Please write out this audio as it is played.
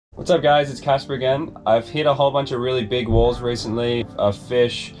What's up guys, it's Kasper again. I've hit a whole bunch of really big walls recently. A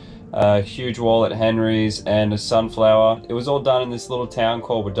fish, a huge wall at Henry's, and a sunflower. It was all done in this little town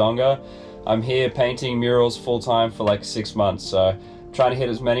called Wodonga. I'm here painting murals full-time for like 6 months, so trying to hit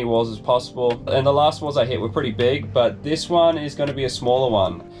as many walls as possible. And the last walls I hit were pretty big, but this one is going to be a smaller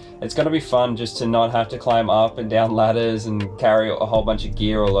one. It's going to be fun just to not have to climb up and down ladders and carry a whole bunch of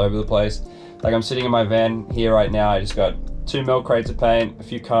gear all over the place. Like I'm sitting in my van here right now, I just got 2 milk crates of paint, a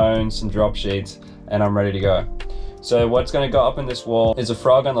few cones, some drop sheets, and I'm ready to go. So what's going to go up in this wall is a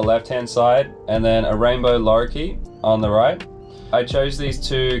frog on the left hand side and then a Rainbow Lorikeet on the right. I chose these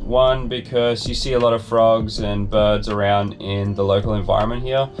two, one because you see a lot of frogs and birds around in the local environment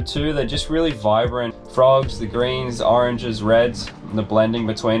here. Two, they're just really vibrant. Frogs, the greens, oranges, reds, and the blending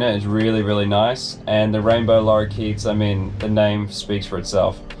between it is really nice. And the Rainbow Lorikeets, I mean, the name speaks for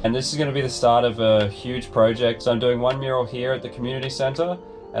itself. And this is going to be the start of a huge project. So I'm doing one mural here at the community center,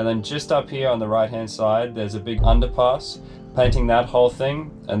 and then just up here on the right hand side there's a big underpass, painting that whole thing.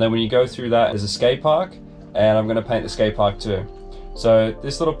 And then when you go through that there's a skate park, and I'm going to paint the skate park too. So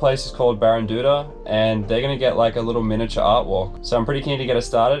this little place is called Baranduda, and they're going to get like a little miniature art walk. So I'm pretty keen to get it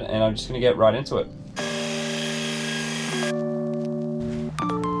started, and I'm just going to get right into it.